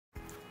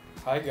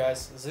Hi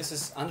guys, this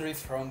is Andrei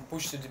from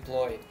Push to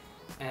Deploy,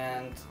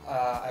 and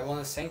I want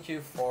to thank you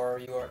for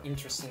your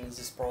interest in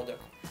this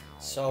product.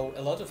 So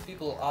a lot of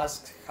people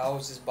ask how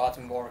this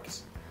button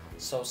works.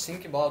 So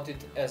think about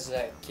it as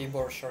a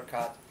keyboard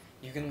shortcut.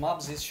 You can map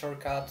this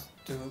shortcut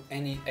to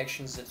any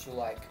actions that you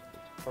like.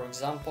 For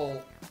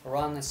example,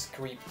 run a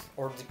script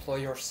or deploy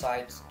your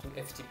site to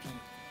FTP,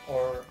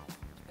 or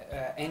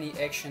any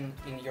action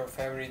in your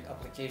favorite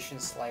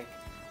applications like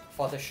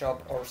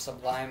Photoshop or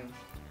Sublime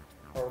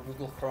or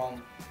Google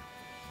Chrome,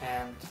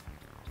 and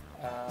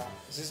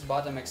this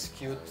button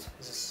executes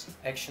this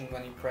action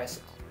when you press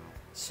it.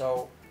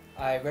 So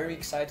I'm very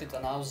excited to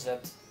announce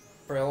that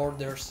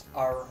pre-orders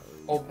are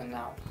open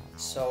now.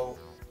 So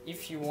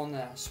if you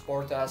wanna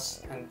support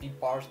us and be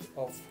part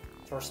of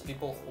first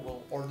people who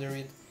will order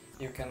it,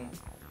 you can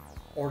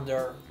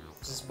order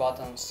these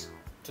buttons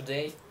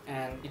today,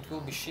 and it will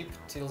be shipped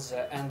till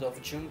the end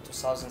of June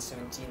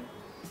 2017.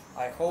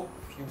 I hope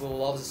you will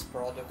love this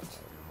product,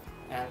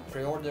 and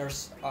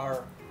pre-orders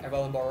are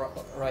available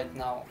right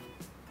now.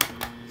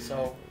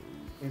 So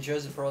enjoy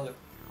the product.